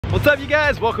What's up, you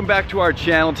guys? Welcome back to our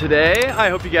channel today. I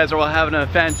hope you guys are all having a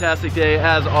fantastic day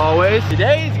as always.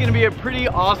 Today is gonna be a pretty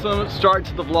awesome start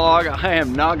to the vlog. I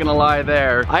am not gonna lie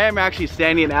there. I am actually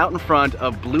standing out in front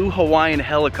of blue Hawaiian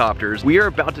helicopters. We are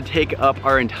about to take up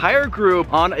our entire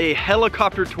group on a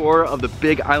helicopter tour of the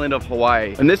big island of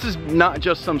Hawaii. And this is not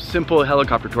just some simple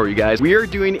helicopter tour, you guys. We are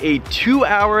doing a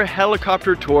 2-hour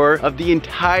helicopter tour of the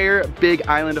entire big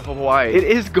island of Hawaii. It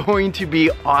is going to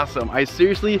be awesome. I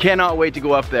seriously cannot wait to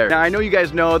go up there. Now, I know you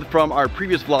guys know from our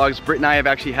previous vlogs, Britt and I have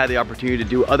actually had the opportunity to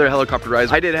do other helicopter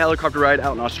rides. I did a helicopter ride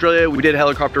out in Australia. We did a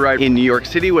helicopter ride in New York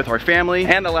City with our family.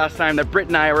 And the last time that Britt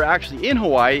and I were actually in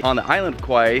Hawaii, on the island of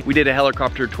Kauai, we did a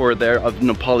helicopter tour there of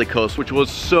the Nepali coast, which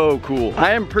was so cool.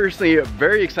 I am personally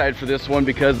very excited for this one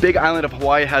because big island of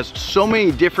Hawaii has so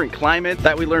many different climates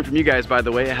that we learned from you guys, by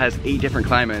the way. It has 8 different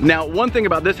climates. Now, one thing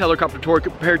about this helicopter tour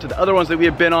compared to the other ones that we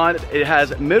have been on, it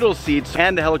has middle seats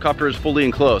and the helicopter is fully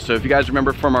enclosed. So if you guys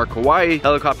remember from our Kauai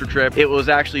helicopter trip, it was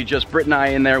actually just Britt and I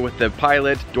in there with the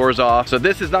pilot, doors off. So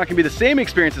this is not gonna be the same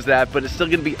experience as that, but it's still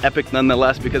gonna be epic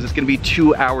nonetheless because it's gonna be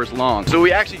 2 hours long. So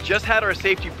we actually just had our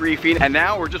safety briefing and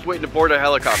now we're just waiting to board our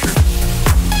helicopter.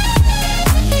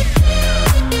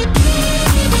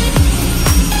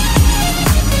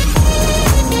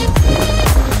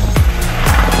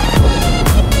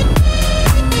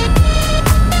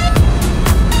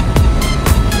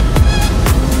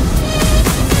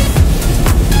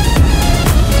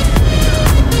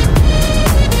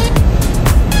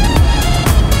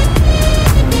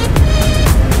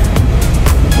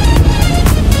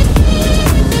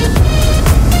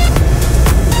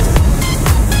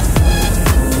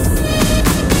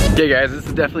 Okay guys, this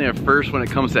is definitely a first when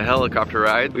it comes to helicopter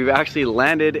rides. We've actually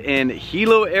landed in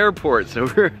Hilo Airport. So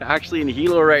we're actually in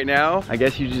Hilo right now. I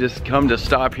guess you just come to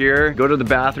stop here, go to the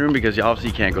bathroom because you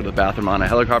obviously can't go to the bathroom on a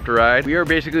helicopter ride. We are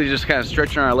basically just kind of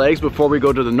stretching our legs before we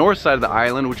go to the north side of the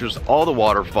island, which was all the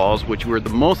waterfalls, which we're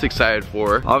the most excited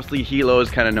for. Obviously Hilo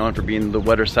is kind of known for being the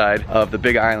wetter side of the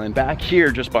big island. Back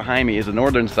here just behind me is the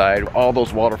northern side where all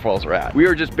those waterfalls are at. We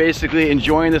are just basically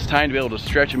enjoying this time to be able to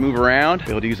stretch and move around,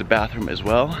 be able to use the bathroom as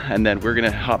well. And then we're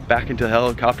gonna hop back into the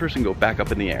helicopters and go back up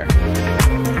in the air.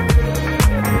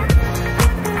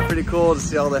 Pretty cool to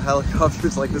see all the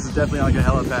helicopters. Like, this is definitely like a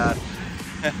helipad.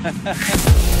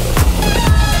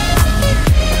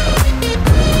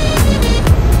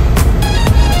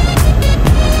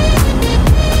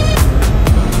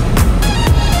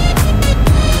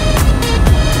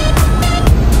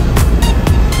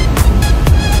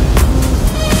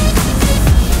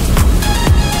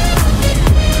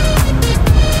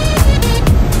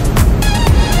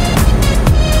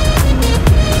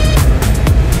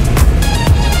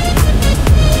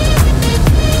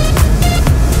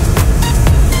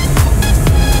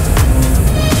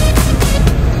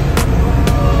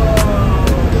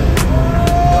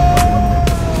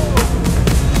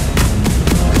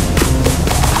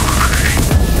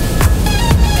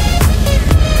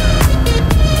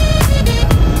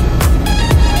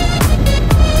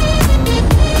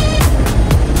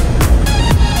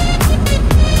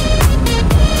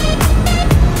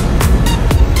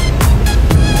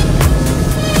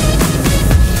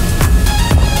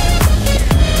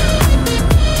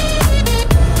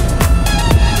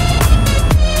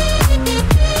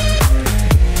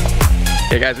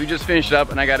 Hey guys, we just finished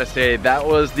up and I gotta say that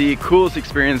was the coolest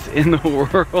experience in the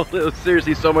world. It was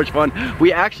seriously so much fun.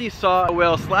 We actually saw a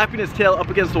whale slapping his tail up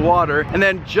against the water and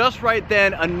then just right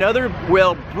then another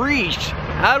whale breached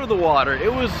out of the water.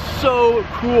 It was so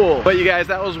cool. But you guys,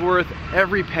 that was worth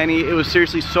every penny. It was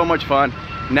seriously so much fun.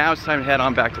 Now it's time to head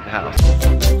on back to the house.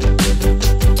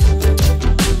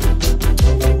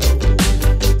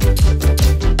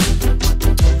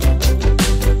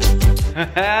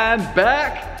 And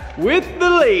back with the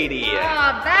lady.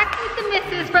 Back with the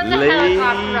missus from the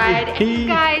helicopter ride. And you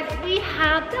guys, we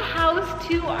had the house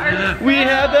to ourselves. We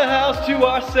had the house to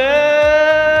ourselves.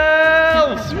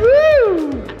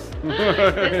 Woo!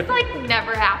 This like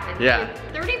never happens. Yeah. With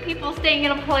 30 people staying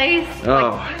in a place,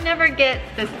 Oh. like, you never get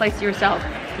this place to yourself.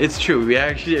 It's true. We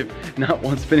actually have not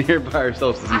once been here by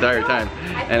ourselves this entire time.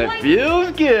 And it like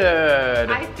feels good.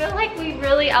 I feel like we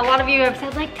really, a lot of you have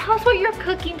said like, tell us what you're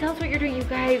cooking, tell us what you're doing. You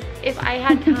guys, if I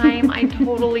had time, I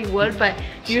totally would, but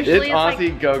usually it's honestly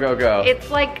like, go, go, go.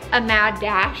 It's like a mad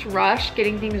dash rush,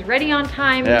 getting things ready on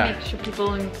time, Yeah. make sure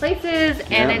people in places,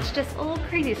 and Yeah. it's just a little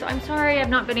crazy. So I'm sorry I've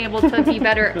not been able to be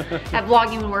better at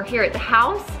vlogging when we're here at the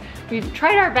house. we've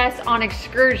tried our best on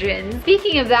excursions.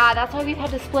 Speaking of that, that's why we've had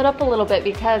to split up a little bit,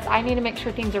 because I need to make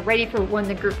sure things are ready for when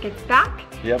the group gets back.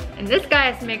 Yep. And this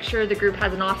guy has to make sure the group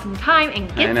has an awesome time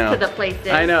and gets to the places.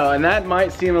 I know, and that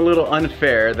might seem a little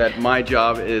unfair that my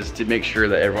job is to make sure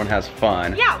that everyone has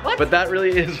fun. Yeah, but that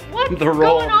really is what's the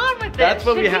role. going on with this? That's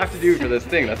what we have to do for this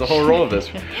thing. That's the whole role of this.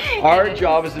 Our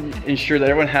job is to ensure that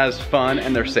everyone has fun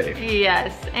and they're safe.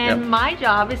 Yes, and my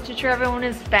job is to ensure everyone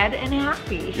is fed and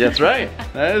happy. That's right.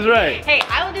 That is right. Hey,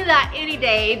 I will do that any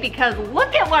day, because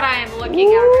look at what I am looking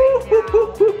at right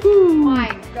now.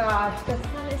 My gosh, the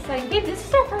sun is setting. Babe, this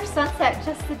is our first sunset,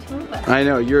 just the two of us. I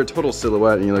know, you're a total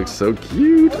silhouette and you look so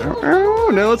cute. Oh,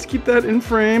 now let's keep that in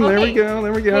frame. Okay. There we go,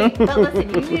 there we go. Wait, but listen,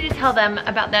 you need to tell them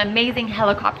about the amazing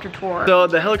helicopter tour. So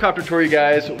the helicopter tour, you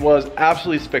guys, was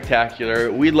absolutely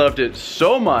spectacular. We loved it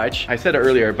so much. I said it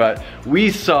earlier, but we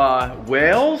saw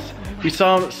whales. We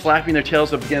saw them slapping their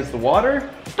tails up against the water.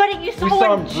 But you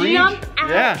saw one jump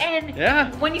out,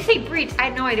 and when you say breach, I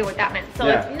had no idea what that meant. So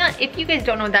if you guys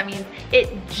don't know what that means, it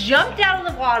jumped out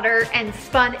of the water and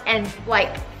spun and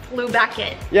like flew back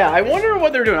in. Yeah, I wonder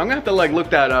what they're doing. I'm gonna have to like look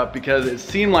that up, because it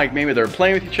seemed like maybe they're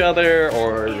playing with each other,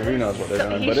 or who knows what they're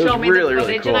doing. But it was really,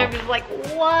 really cool. And I was like,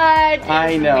 what?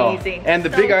 I know. Amazing. And the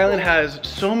Big Island has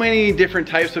so many different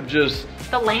types of just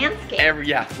the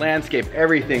landscape. Landscape,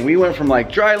 everything. We went from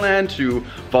like dry land to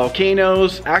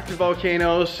volcanoes, active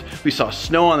volcanoes. We saw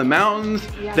snow on the mountains.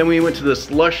 Yeah. Then we went to this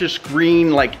luscious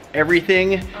green, like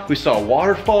everything. We saw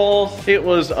waterfalls. It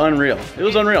was unreal. It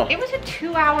was unreal. It was a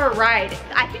 2-hour ride.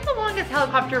 I think the longest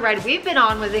helicopter ride we've been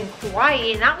on was in Kauai,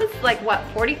 and that was like, what,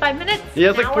 45 minutes?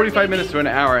 Yeah, it's like 45 minutes to an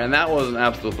hour, and that was an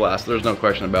absolute blast. There's no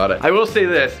question about it. I will say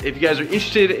this, if you guys are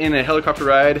interested in a helicopter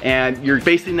ride and you're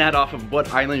basing that off of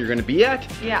what island you're gonna be at,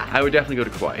 I would definitely go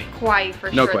to Kauai. Kauai for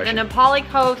no sure. Question. The Nepali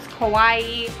coast,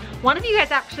 Kauai. One of you guys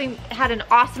actually had an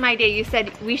awesome idea. You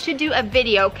said we should do a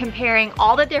video comparing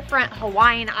all the different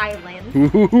Hawaiian islands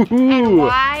and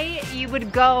why you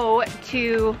would go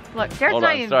to, look, Jared's Hold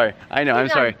not on, even, sorry. I know, I'm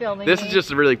sorry. This me. is just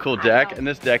a really cool deck, and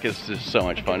this deck is just so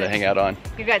much fun to hang out on.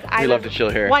 You guys, we love to chill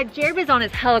here. While Jared was on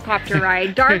his helicopter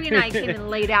ride, Darby and I came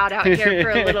and laid out here for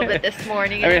a little bit this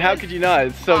morning. I mean, how could you not?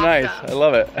 It's so nice. I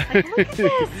love it. Like, look at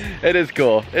this. It is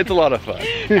cool. It's a lot of fun.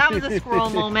 That was a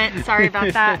squirrel moment. Sorry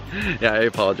about that. Yeah, I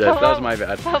apologize. That was my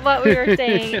bad. But what we were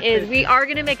saying is we are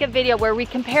gonna make a video where we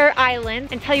compare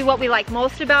islands and tell you what we like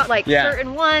most about like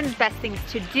certain ones, best things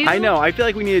to do. I know, I feel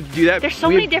like we need to do that. There's so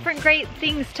many different great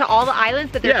things to all the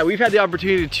islands, but we've had the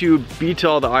opportunity to be to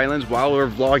all the islands while we're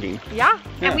vlogging.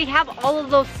 And we have all of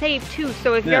those saved too,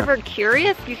 so if you're ever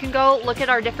curious, you can go look at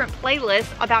our different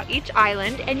playlists about each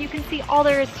island and you can see all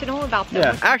there is to know about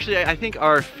them. Actually, I think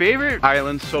our favorite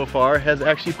island so far has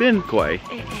actually been Kauai.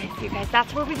 It is, you guys.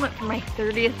 That's where we went for my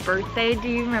 30th birthday. Do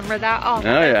you remember that? Oh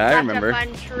yeah, I remember. That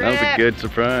was a good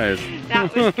surprise.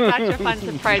 That was such a fun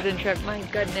surprise and trip, my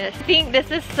goodness. I think this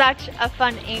is such a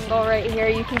fun angle right here.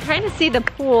 You can kind of see the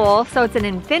pool, so it's an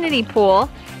infinity pool.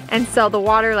 And so the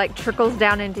water like trickles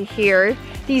down into here.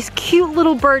 These cute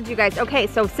little birds, you guys. Okay,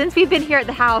 so since we've been here at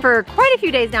the house for quite a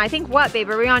few days now, I think what, babe,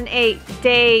 are we on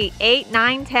day 8,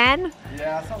 9, 10?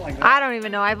 Yeah, something like that. I don't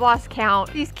even know, I've lost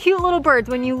count. These cute little birds,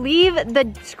 when you leave the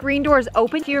screen doors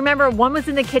open, do you remember one was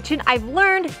in the kitchen? I've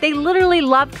learned they literally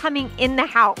love coming in the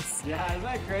house. Yeah, isn't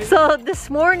that crazy? So this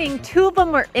morning, 2 of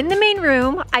them were in the main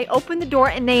room. I opened the door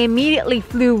and they immediately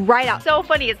flew right out. So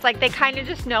funny, it's like they kind of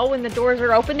just know when the doors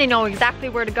are open, they know exactly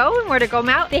where to go and where to go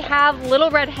out. They have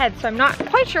little red heads, so I'm not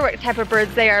quite sure what type of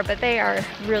birds they are, but they are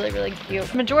really, really cute.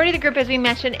 The majority of the group, as we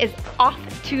mentioned, is off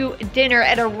to dinner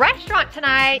at a restaurant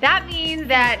tonight. That means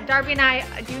that Darby and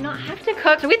I do not have to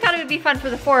cook, so we thought it would be fun for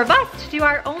the 4 of us to do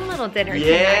our own little dinner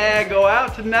tonight. Go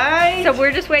out tonight. So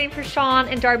we're just waiting for Sean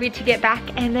and Darby to get back,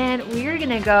 and then we're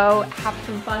gonna go have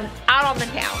some fun out on the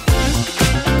town.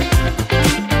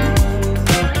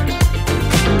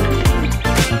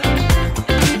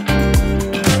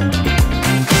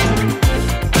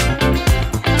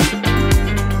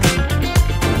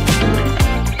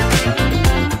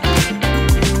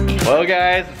 Well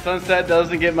guys, the sunset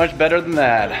doesn't get much better than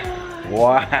that.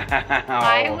 Wow.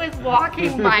 I was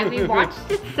walking by, we watched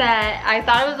it set, I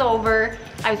thought it was over.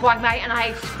 I was walking by and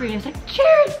I screamed, I was like,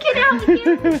 Jared, get out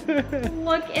here.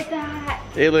 Look at that.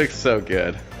 It looks so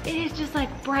good. It is just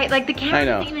like bright, like the camera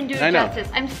doesn't even do it justice.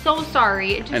 I'm so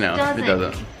sorry, it just doesn't. It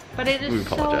doesn't. But it is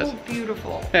so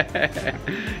beautiful.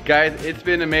 Guys, it's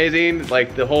been amazing.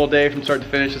 Like the whole day from start to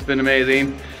finish has been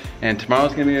amazing. And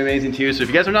tomorrow's gonna be amazing too. So if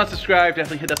you guys are not subscribed,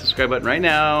 definitely hit that subscribe button right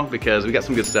now because we got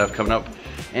some good stuff coming up.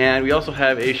 And we also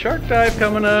have a shark dive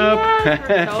coming up. Yes,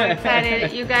 we're so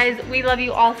excited. You guys, we love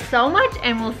you all so much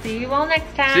and we'll see you all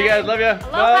next time. See you guys, love ya.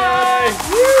 Aloha.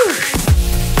 Bye. Woo.